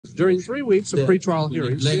During 3 weeks of pretrial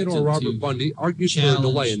hearings, Theodore Robert Bundy argued for a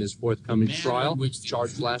delay in his forthcoming trial.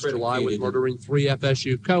 Charged last July with murdering 3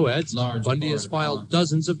 FSU co-eds, Bundy has filed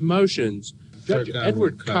dozens of motions. Judge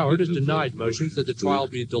Edward Coward has denied motions that the trial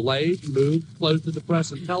be delayed, moved, closed to the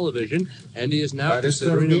press and television, and he is now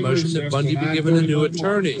considering a motion that Bundy be given a new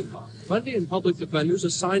attorney. Bundy and public defenders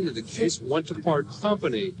assigned to the case want to part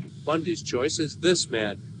company. Bundy's choice is this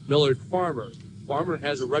man, Millard Farmer. Farmer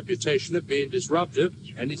has a reputation of being disruptive,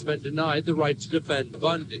 and he's been denied the right to defend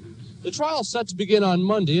Bundy. The trial is set to begin on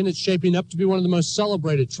Monday, and it's shaping up to be one of the most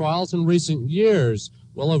celebrated trials in recent years.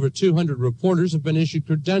 Well over 200 reporters have been issued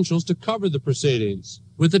credentials to cover the proceedings.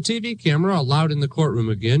 With the TV camera allowed in the courtroom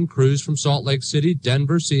again, crews from Salt Lake City,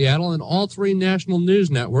 Denver, Seattle, and all 3 national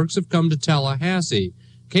news networks have come to Tallahassee.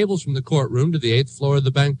 Cables from the courtroom to the 8th floor of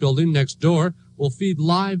the bank building next door will feed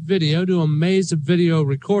live video to a maze of video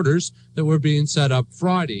recorders that were being set up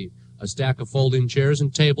Friday. A stack of folding chairs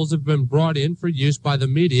and tables have been brought in for use by the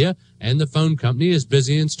media, and the phone company is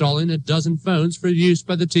busy installing a dozen phones for use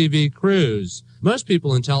by the TV crews. Most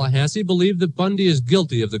people in Tallahassee believe that Bundy is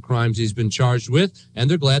guilty of the crimes he's been charged with, and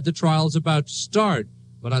they're glad the trial is about to start.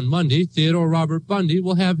 But on Monday, Theodore Robert Bundy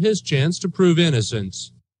will have his chance to prove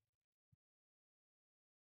innocence.